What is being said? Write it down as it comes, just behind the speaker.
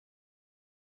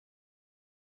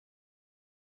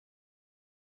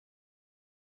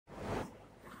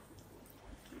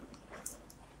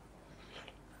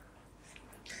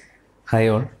Hi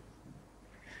all.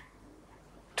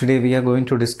 Today we are going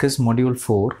to discuss module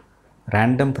 4,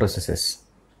 random processes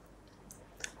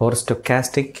or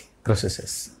stochastic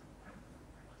processes.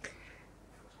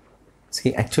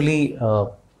 See, actually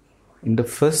in the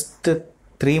first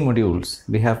 3 modules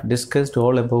we have discussed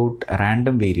all about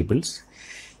random variables.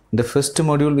 In the first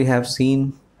module we have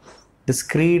seen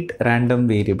discrete random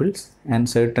variables and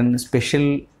certain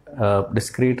special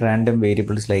discrete random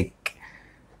variables like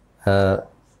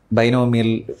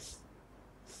binomial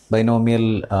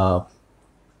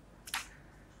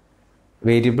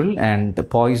variable and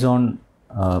Poisson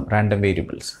random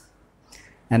variables.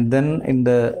 And then in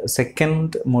the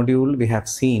second module we have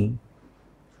seen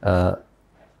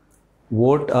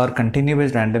what are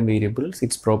continuous random variables,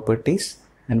 its properties,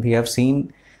 and we have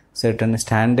seen certain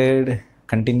standard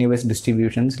continuous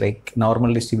distributions like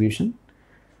normal distribution,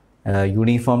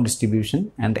 uniform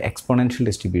distribution and exponential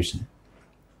distribution.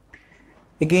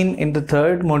 Again in the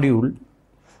third module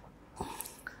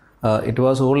it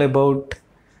was all about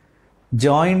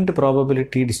joint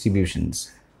probability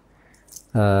distributions.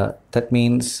 That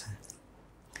means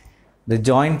the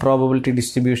joint probability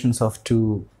distributions of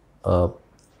two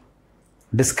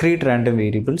discrete random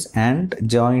variables and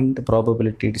joint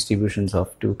probability distributions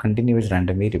of two continuous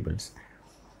random variables.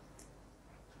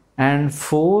 And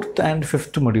fourth and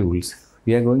fifth modules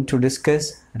we are going to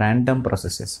discuss random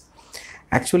processes.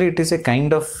 Actually it is a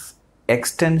kind of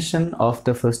extension of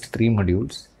the first 3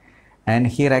 modules, and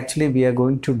here actually we are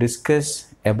going to discuss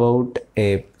about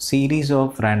a series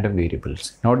of random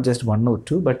variables, not just 1 or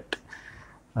 2 but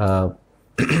a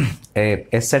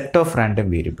set of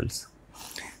random variables.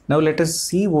 Now let us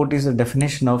see what is the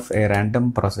definition of a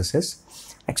random processes.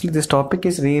 Actually this topic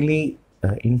is really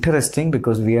interesting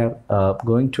because we are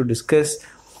going to discuss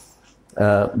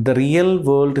the real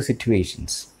world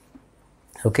situations.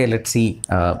 Okay, let's see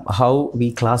how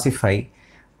we classify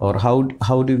or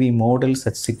how do we model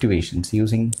such situations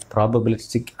using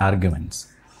probabilistic arguments.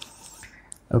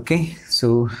 Okay,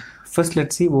 so first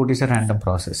let's see what is a random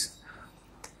process.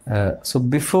 So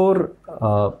before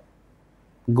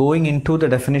going into the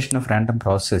definition of random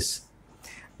process,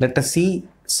 let us see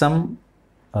some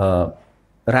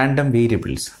random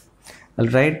variables. I'll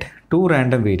write 2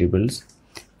 random variables.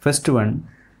 First one,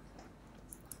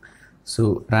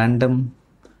 so random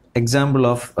example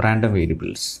of random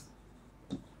variables.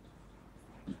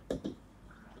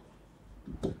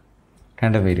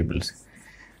 Random variables.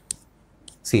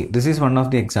 See, this is one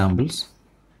of the examples.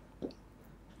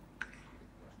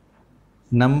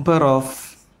 Number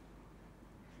of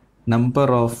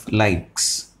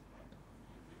likes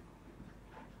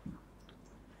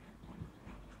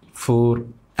for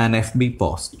an FB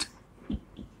post.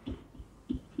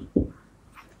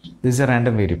 This is a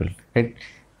random variable, right?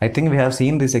 I think we have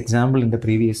seen this example in the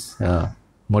previous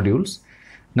modules.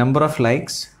 Number of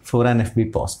likes for an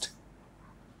FB post.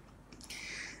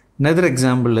 Another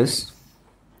example is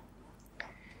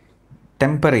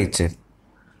temperature.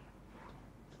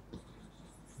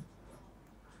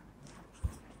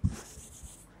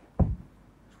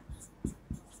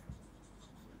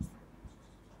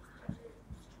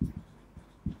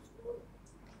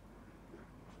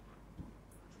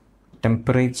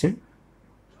 Temperature.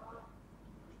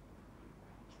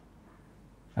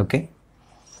 Okay,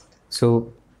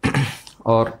 so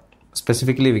or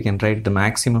specifically we can write the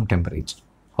maximum temperature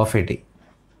of a day.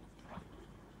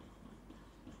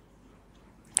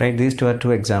 Right, these two are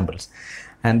 2 examples,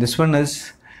 and this one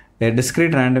is a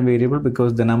discrete random variable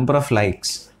because the number of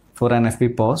likes for an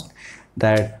FB post,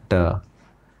 that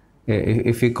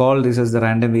if we call this as the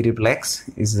random variable x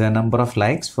is the number of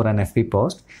likes for an FB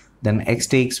post, then x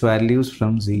takes values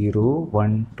from 0,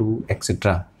 1, 2,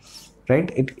 etc.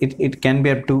 Right, it can be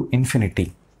up to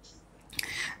infinity.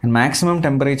 And maximum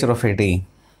temperature of a day,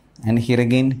 and here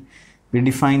again we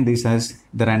define this as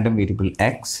the random variable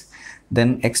x,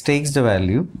 then x takes the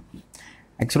value.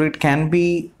 Actually it can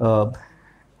be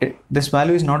this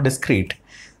value is not discrete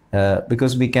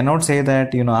because we cannot say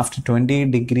that after 20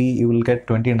 degree you will get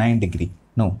 29 degree.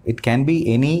 No, it can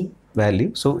be any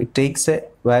value, so it takes a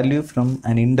value from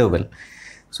an interval.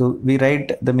 So we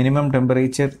write the minimum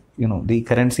temperature, the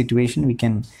current situation, we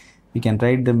can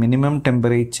write the minimum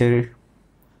temperature,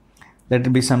 let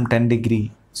it be some 10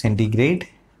 degree centigrade,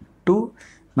 to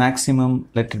maximum,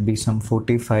 let it be some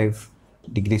 45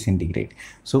 degrees centigrade.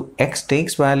 So x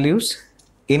takes values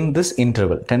in this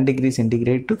interval 10 degrees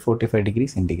centigrade to 45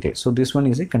 degrees centigrade. So this one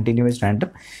is a continuous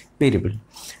random variable.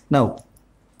 Now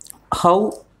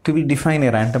how do we define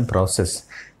a random process?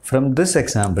 From this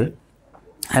example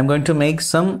I'm going to make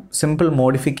some simple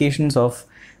modifications of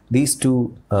these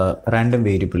 2 random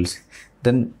variables.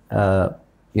 Then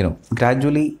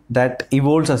gradually that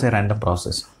evolves as a random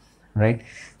process, right?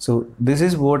 So this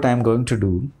is what I'm going to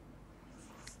do.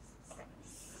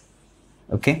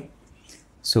 Okay,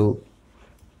 so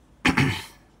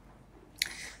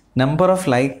number of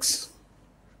likes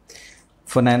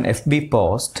for an FB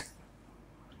post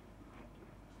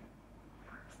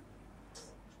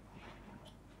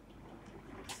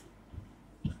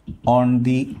on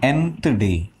the nth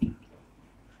day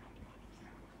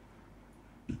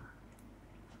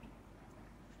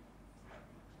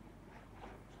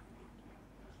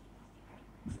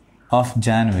of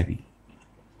January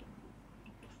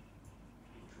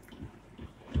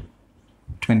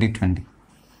 2020.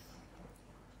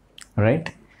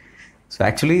 Right? So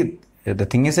actually the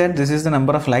thing is that this is the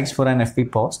number of likes for an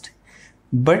FB post,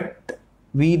 but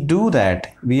we do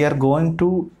that, we are going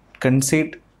to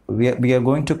we are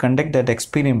going to conduct that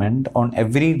experiment on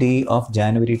every day of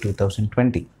January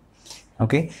 2020.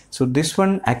 Okay, so this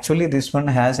one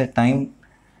has a time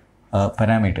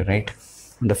parameter, right?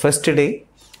 On the first day,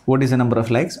 what is the number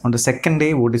of likes? On the second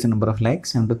day, what is the number of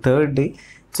likes? And the third day,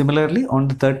 similarly, on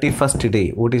the 31st day,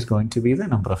 what is going to be the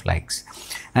number of likes?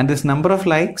 And this number of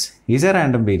likes is a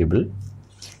random variable.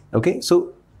 Okay,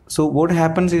 so what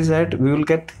happens is that we will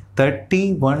get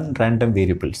 31 random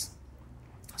variables.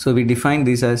 So we define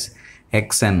this as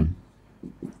xn,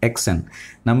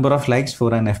 number of likes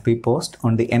for an FB post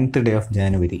on the nth day of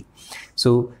January.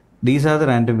 So these are the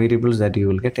random variables that you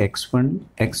will get: x1,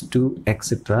 x2,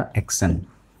 etc., xn.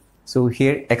 So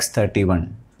here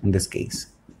x31 in this case,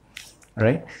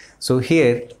 right? So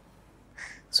here,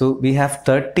 so we have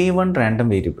 31 random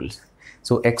variables.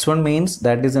 So x1 means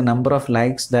that is the number of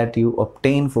likes that you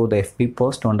obtain for the FB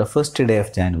post on the first day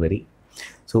of January.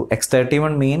 So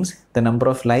x31 means the number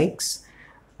of likes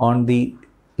on the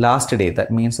last day,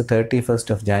 that means the 31st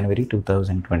of January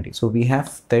 2020. So we have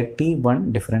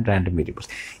 31 different random variables.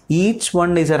 Each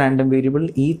one is a random variable.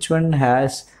 Each one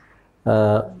has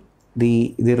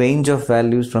the range of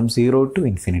values from 0 to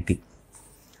infinity.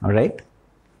 All right.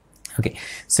 Okay.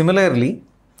 Similarly,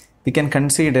 we can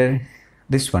consider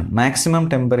this one, maximum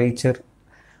temperature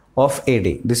of a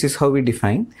day. This is how we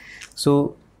define.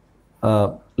 So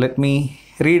let me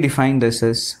redefine this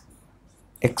as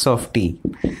x of t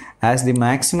as the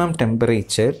maximum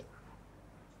temperature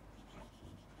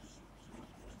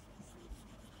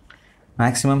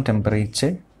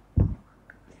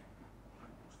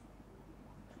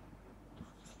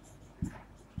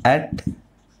at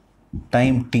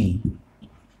time t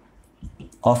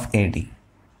of a day.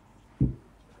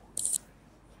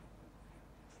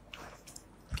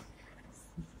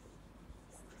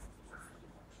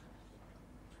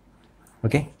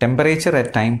 Okay, temperature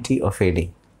at time t of a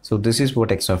day. So this is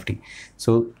what x of t.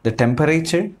 So the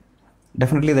temperature,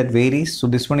 definitely that varies. So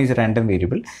this one is a random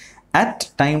variable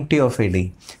at time t of a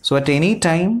day. So at any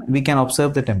time we can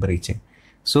observe the temperature.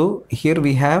 So here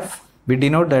we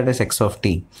denote that as x of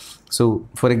t. So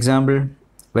for example,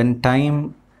 when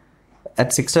time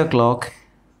at 6 o'clock,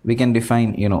 we can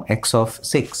define, x of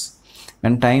 6.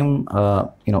 When time,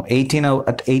 at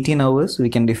 18 hours, we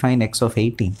can define x of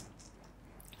 18.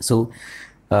 So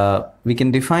we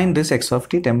can define this x of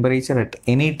t temperature at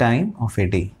any time of a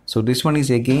day. So this one is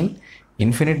again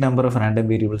infinite number of random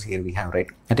variables here we have, right?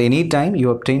 At any time you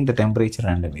obtain the temperature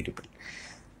random variable.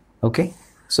 Okay,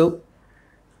 so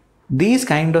these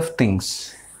kind of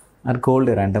things are called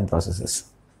random processes.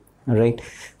 All right.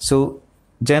 So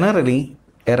generally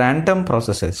a random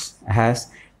process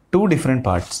has two different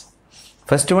parts.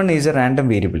 First one is a random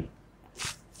variable,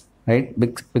 right?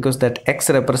 Because that x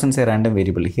represents a random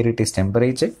variable. Here it is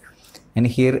temperature, and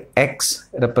here x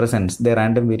represents the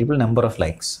random variable number of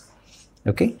likes.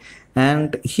 Okay,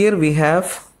 and here we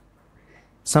have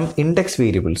some index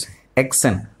variables,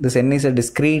 xn. This n is a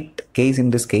discrete case in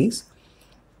this case.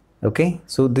 Okay,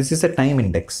 so this is a time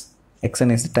index.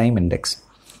 Xn is the time index,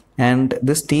 and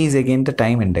this t is again the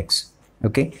time index.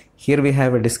 Okay, here we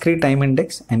have a discrete time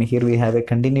index, and here we have a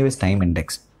continuous time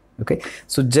index. Okay,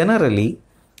 so generally,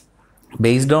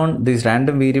 based on these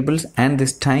random variables and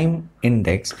this time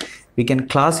index, we can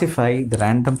classify the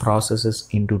random processes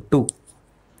into two.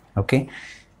 Okay,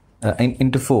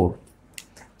 into four.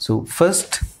 So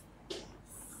first,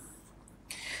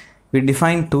 we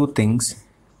define two things.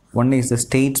 One is the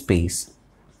state space.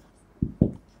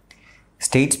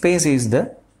 State space is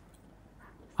the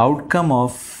outcome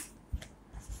of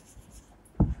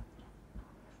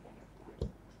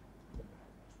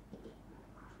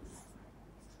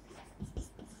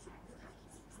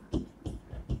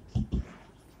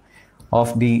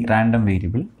the random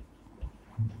variable.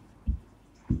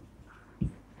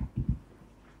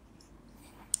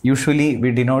 Usually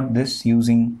we denote this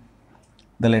using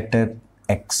the letter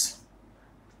X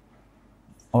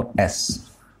or S.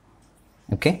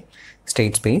 Okay,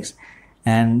 state space.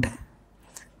 And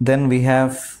then we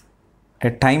have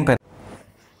a time parameter.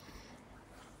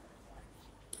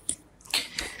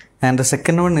 And the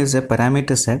second one is a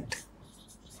parameter set.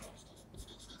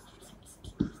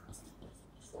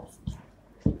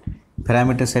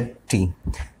 Parameter set T.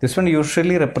 This one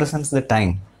usually represents the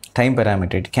time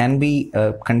parameter. It can be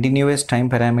a continuous time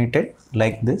parameter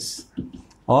like this,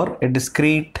 or a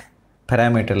discrete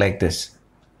parameter like this.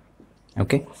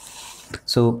 Okay,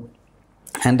 so,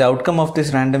 and the outcome of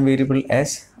this random variable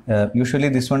S, usually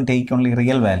this one take only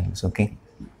real values. Okay,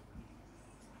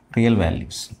 real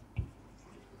values.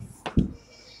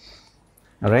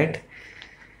 All right,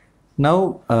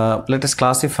 now let us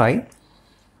classify.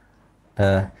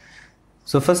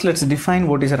 So first let's define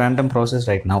what is a random process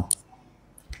right now.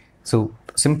 So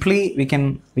simply we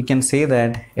can say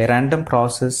that a random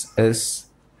process is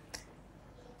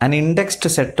an indexed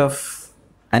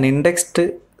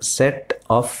set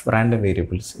of random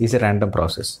variables is a random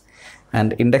process.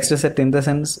 And indexed set in the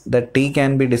sense that T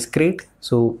can be discrete.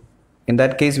 So in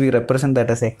that case we represent that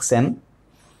as Xn,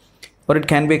 or it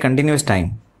can be a continuous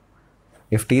time.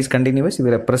 If T is continuous, we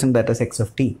represent that as X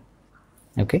of T.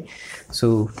 Okay,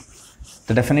 so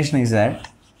the definition is that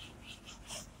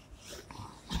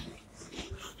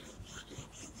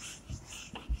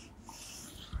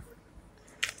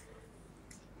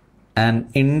an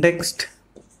indexed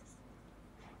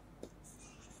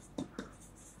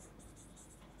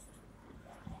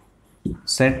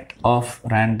set of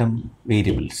random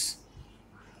variables.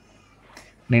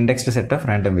 An indexed set of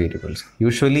random variables.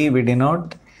 Usually we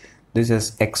denote this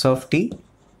as X of T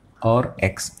or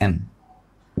Xn.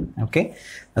 Okay,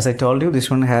 as I told you, this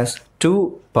one has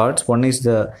two parts. One is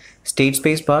the state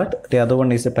space part, the other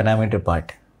one is the parameter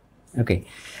part. Okay,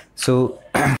 so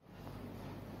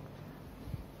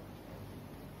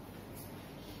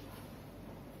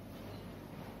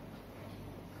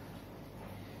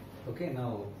okay,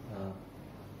 now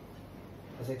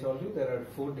as I told you, there are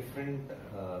four different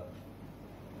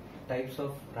types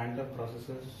of random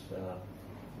processes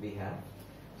we have.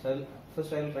 So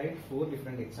first I'll write four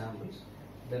different examples,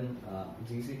 then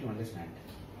it's easy to understand.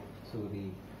 So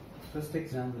the first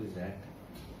example is that,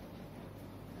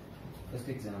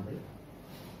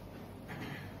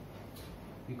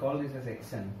 we call this as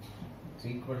Xn is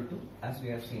equal to, as we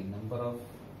have seen, number of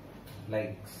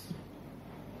likes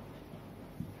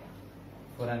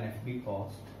for an FB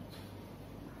post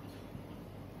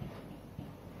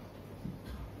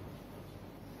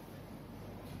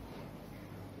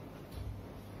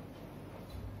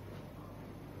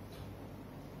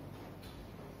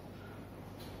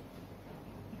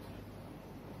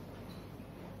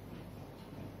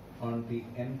on the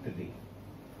nth day.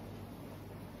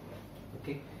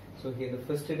 Okay, so here the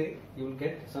first day you will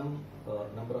get some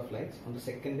number of likes. On the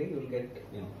second day you will get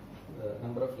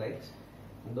number of likes,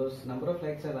 and those number of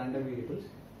likes are random variables.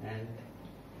 And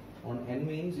on n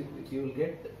means you will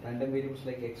get random variables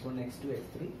like x1, x2,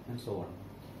 x3, and so on.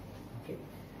 Okay,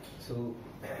 so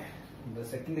the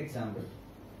second example,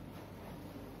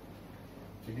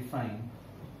 we define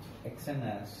Xn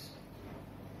as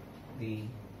the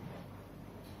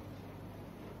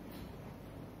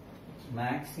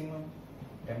maximum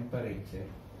temperature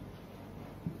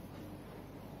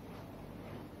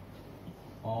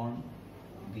on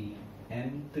the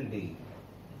nth day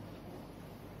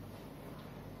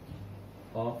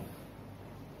of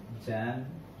Jan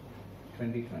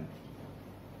 2020.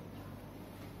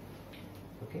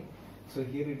 Okay, so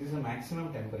here it is a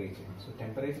maximum temperature. So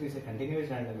temperature is a continuous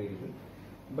random variable,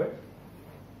 but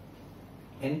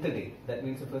nth day, that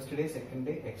means the first day, second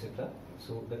day, etc.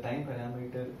 So the time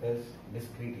parameter is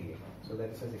discrete here. So that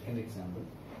is a second example.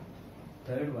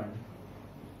 Third one,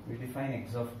 we define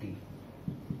X of T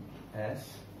as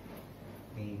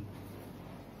the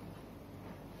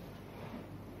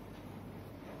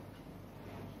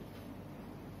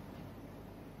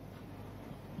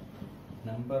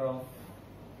number of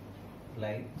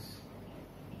likes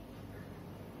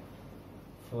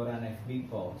for an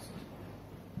FB post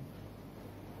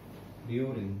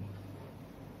during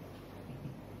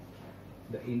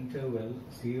the interval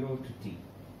 0 to T.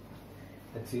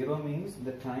 That 0 means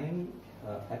the time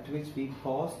at which we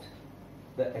post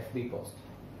the FB post.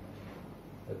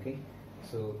 Okay,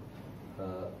 so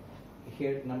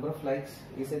here number of likes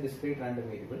is a discrete random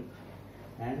variable,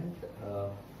 and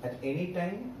at any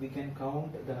time we can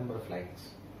count the number of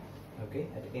likes. Okay,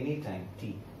 at any time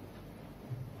T.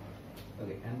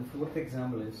 Okay, and the fourth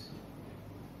example is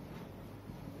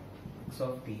X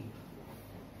of T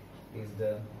is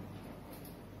the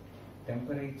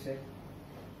temperature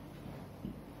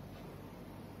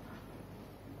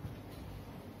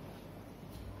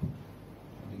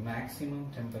maximum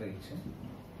temperature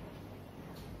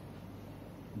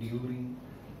during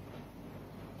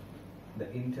the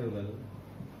interval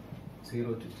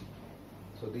 0 to t.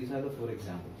 So these are the 4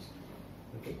 examples.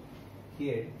 Okay,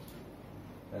 here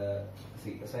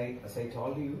see, as I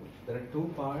told you, there are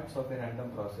 2 parts of a random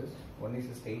process. One is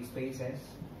the state space S,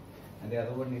 and the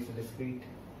other one is the discrete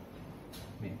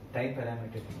time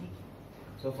parameter T.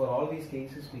 So for all these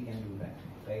cases we can do that,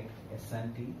 right? S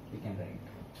and T we can write.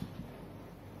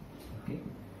 Okay,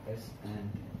 S and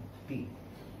T.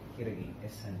 Here again,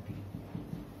 S and T.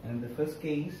 And in the first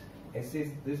case, S is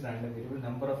this random variable,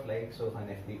 number of likes of an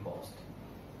FB post.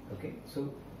 Okay,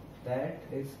 so that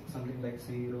is something like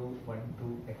 0, 1,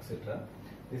 2, etc.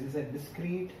 This is a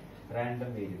discrete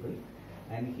random variable,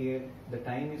 and here the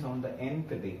time is on the nth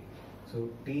day. So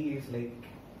T is like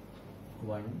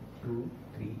 1, 2,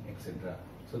 3, etc.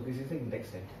 So this is the index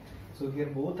set. So here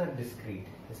both are discrete.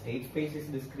 The state space is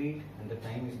discrete and the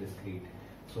time is discrete.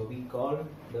 So we call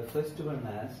the first one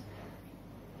as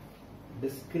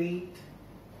discrete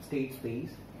state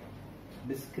space,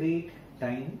 discrete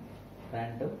time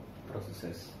random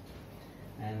processes.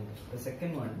 And the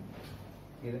second one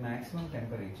is the maximum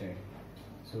temperature.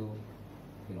 So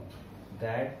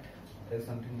that is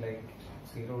something like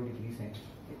 0 degrees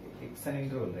centigrade. It's an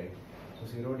interval, right? So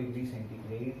 0 degrees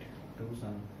centigrade to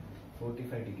some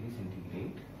 45 degrees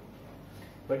centigrade.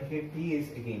 But here T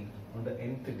is again on the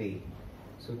nth day.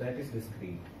 So that is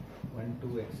discrete. 1,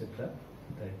 2, etc.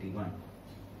 31.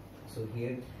 So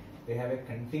here they have a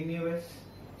continuous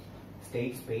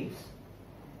state space,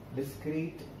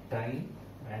 discrete time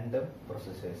random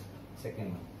processes.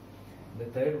 Second one. The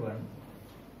third one,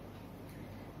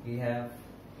 we have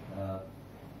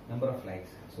number of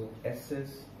likes. So S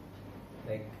is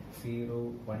like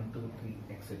 0, 1, 2, 3,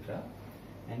 etc.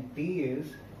 And T is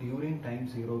during time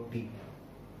 0 t.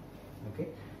 Okay.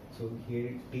 So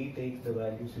here T takes the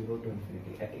value 0 to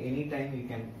infinity. At any time you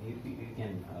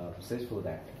can search for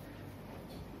that.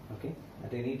 Okay.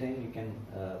 At any time you can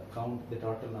count the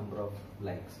total number of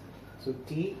likes. So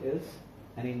T is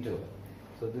an interval.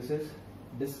 So this is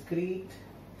discrete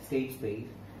state space,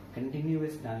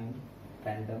 continuous time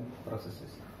random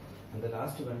processes. And the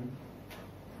last one,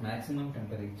 maximum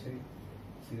temperature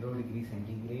 0 degrees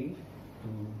centigrade to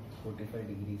 45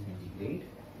 degrees centigrade,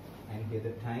 and here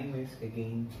the time is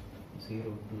again 0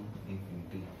 to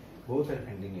infinity. Both are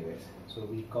continuous. So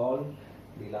we call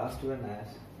the last one as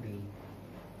the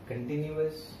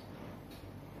continuous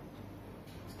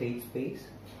state space,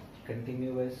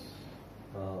 continuous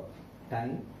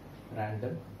time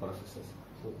random processes.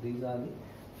 So these are the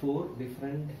 4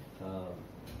 different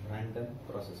random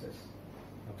processes.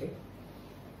 Okay.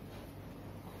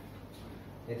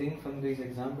 I think from these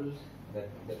examples that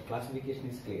the classification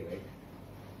is clear, right?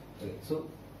 Okay. So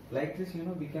like this,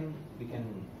 we can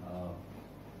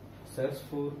search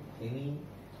for any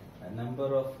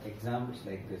number of examples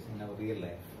like this in our real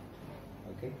life.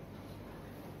 Okay.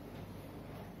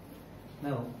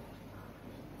 Now,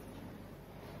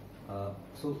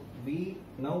 so we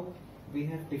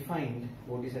have defined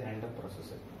what is a random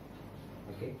processor.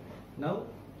 Okay. Now,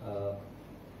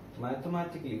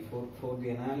 mathematically, for the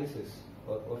analysis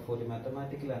or for the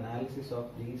mathematical analysis of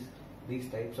these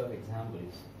types of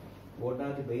examples, what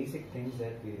are the basic things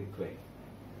that we require?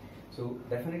 So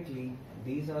definitely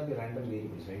these are the random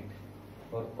variables, right?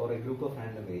 Or a group of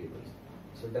random variables.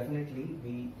 So definitely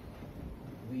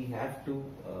we have to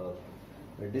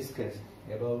discuss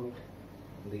about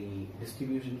the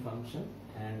distribution function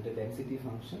and the density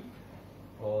function,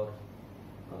 or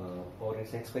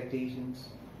its expectations,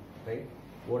 right?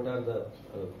 What are the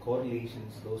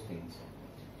correlations? Those things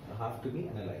have to be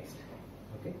analyzed.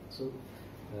 Okay, so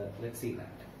let's see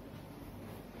that.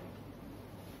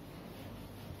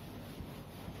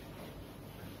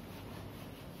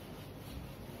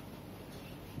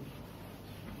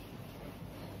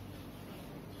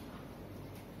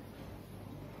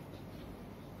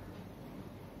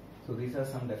 So these are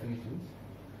some definitions.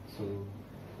 So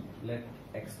let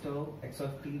x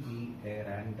of t be a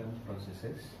random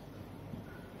processes.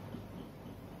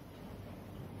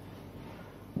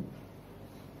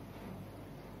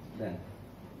 Then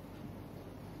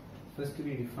first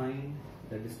we define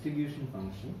the distribution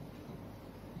function.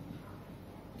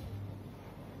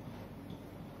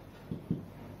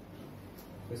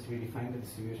 First we define the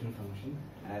distribution function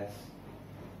as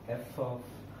f of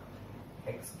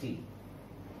xt.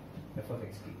 F of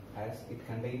xt, as it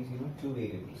contains 2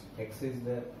 variables. X is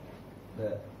the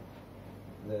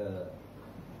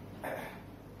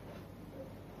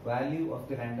value of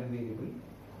the random variable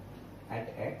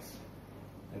at x,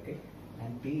 okay,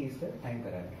 and t is the time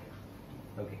parameter.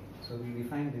 Okay, so So we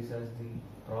define this as the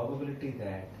probability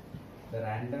that the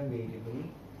random variable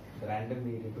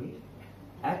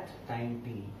at time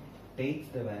t takes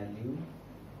the value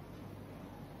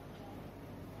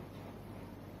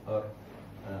or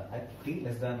at t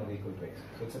less than or equal to x.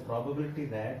 So it's a probability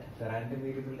that the random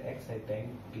variable x at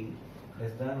time t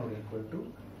less than or equal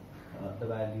to the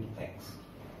value x.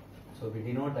 So we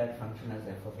denote that function as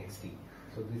f of xt.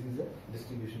 So this is a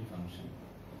distribution function.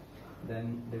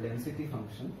 Then the density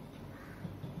function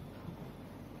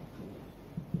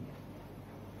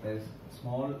is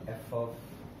small f of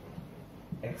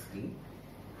xt.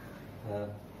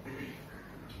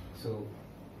 So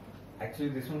actually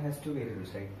this one has two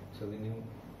variables, right? So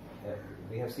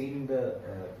we have seen in the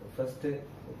first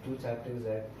two chapters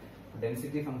that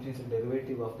density function is a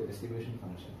derivative of the distribution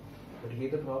function. But here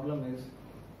the problem is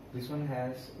this one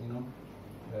has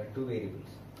two variables.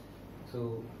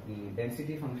 So the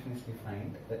density function is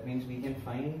defined. That means we can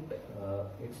find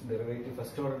its derivative,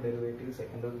 first order derivative,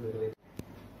 second order derivative.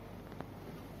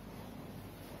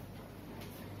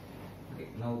 Okay,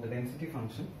 now the density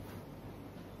function,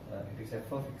 it is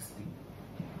f of xt.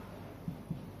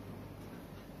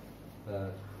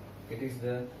 It is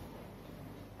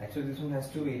actually this one has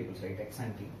two variables, right, x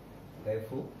and t.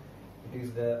 Therefore, it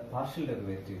is the partial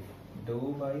derivative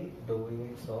dou by dou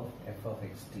x of f of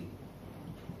xt.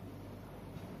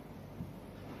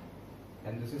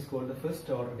 And this is called the first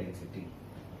order density.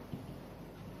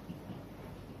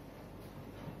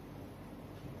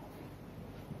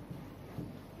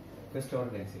 First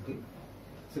order density.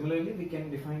 Similarly, we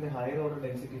can define the higher order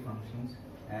density functions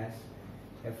as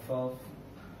f of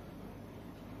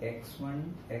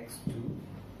x1, x2,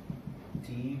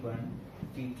 t1,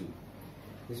 t2.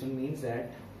 This one means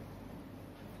that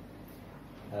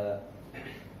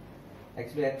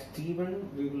actually at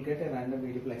t1 we will get a random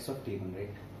variable x of t1,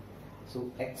 right? So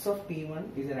x of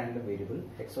t1 is a random variable,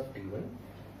 x of t1.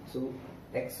 So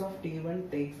x of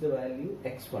t1 takes the value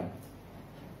x1,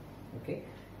 okay,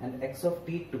 and x of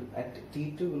t2, at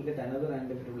t2 will get another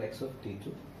random variable x of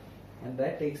t2, and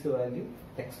that takes the value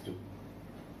x2.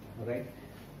 Alright,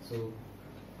 so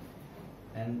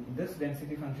and this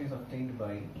density function is obtained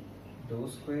by dou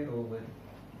square over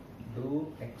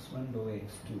dou x1 dou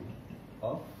x2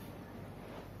 of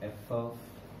f of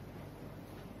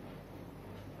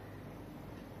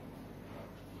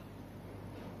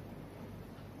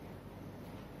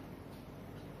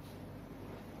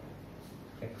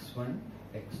x1,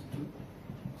 x2,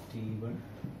 t1,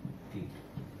 t2.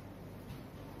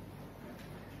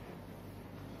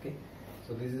 Okay,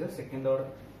 so this is a second order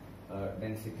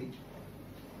density.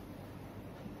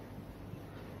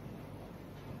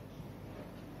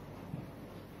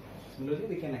 Similarly,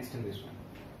 we can extend this one.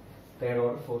 Third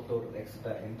order, fourth order,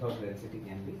 etc. nth order density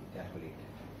can be calculated.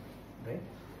 Right?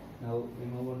 Now we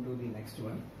move on to the next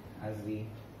one as the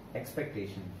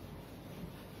expectation.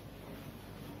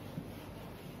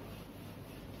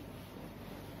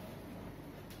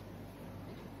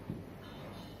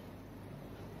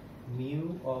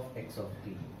 Mu of x of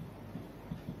t,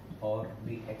 or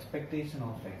the expectation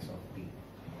of x of t.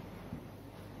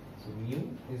 So mu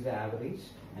is the average,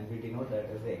 and we denote that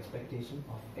as the expectation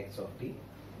of x of t.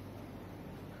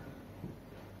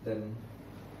 Then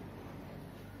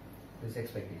this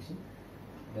expectation,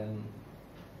 then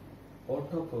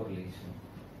autocorrelation.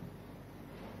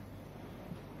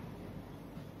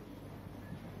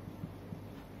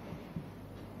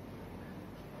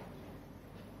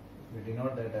 We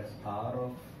denote that as R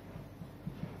of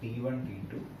T1,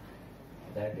 T2.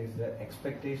 That is the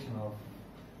expectation of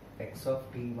x of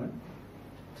T1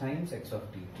 times x of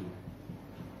T2.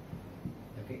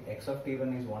 Okay, x of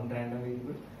T1 is one random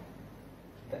variable.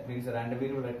 That means a random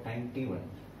variable at time T1.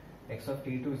 X of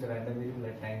T2 is a random variable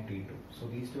at time T2. So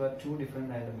these two are two different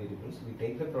random variables. We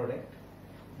take the product,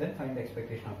 then find the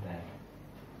expectation of that.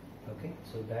 Okay,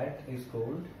 so that is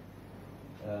called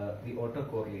the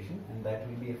autocorrelation, and that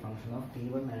will be a function of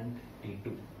T1 and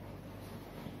T2.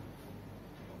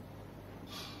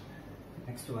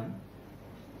 Next one,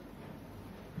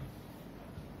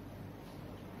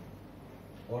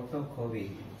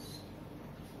 autocovariance.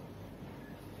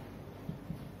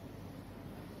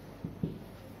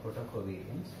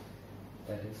 Autocovariance,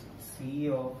 that is C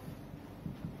of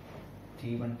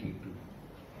T1, T2.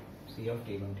 C of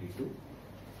T1, T2,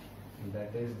 and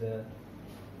that is the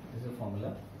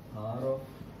formula R of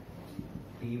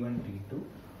T1, T2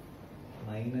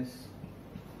 minus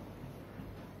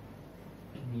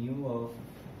mu of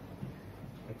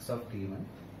x of T1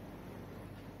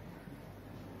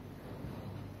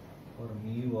 or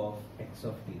mu of x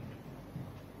of T2.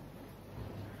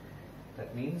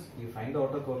 That means you find the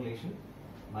autocorrelation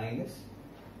minus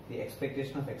the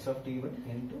expectation of x of t1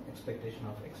 into expectation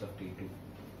of x of t2,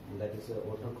 and that is the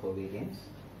autocovariance,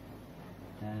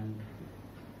 and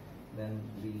then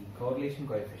the correlation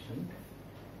coefficient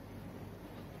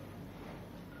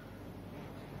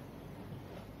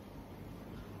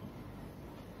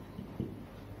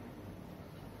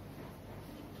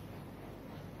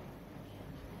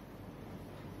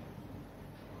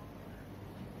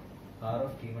R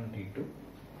of t1 t2,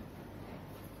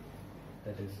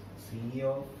 that is C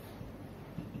of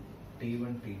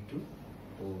t1 t2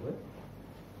 over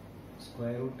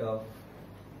square root of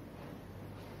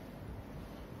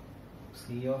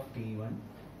C of t1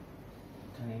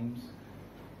 times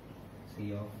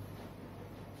C of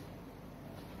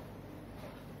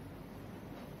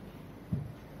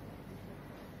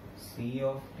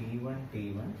t1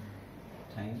 t1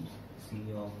 times C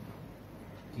of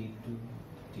t2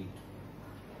 t2.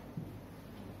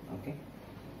 Okay,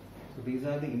 so these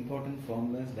are the important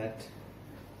formulas that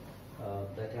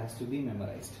that has to be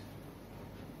memorized.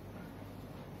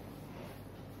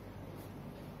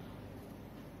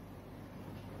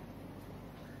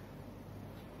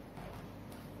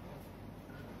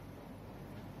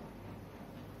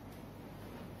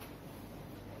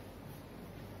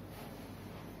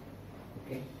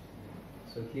 Okay,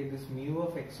 so here this mu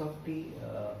of x of t,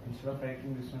 instead of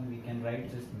writing this one, we can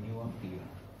write just mu of t1.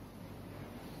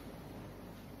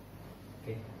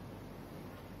 Okay.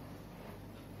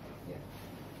 Yeah.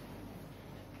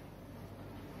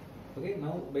 Okay.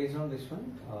 Now, based on this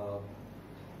one,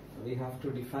 we have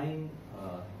to define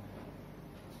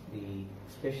the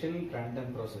special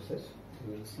random processes.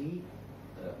 We will see.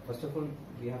 First of all,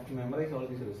 we have to memorize all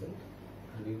these results,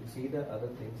 and we will see the other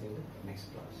things in the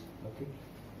next class. Okay.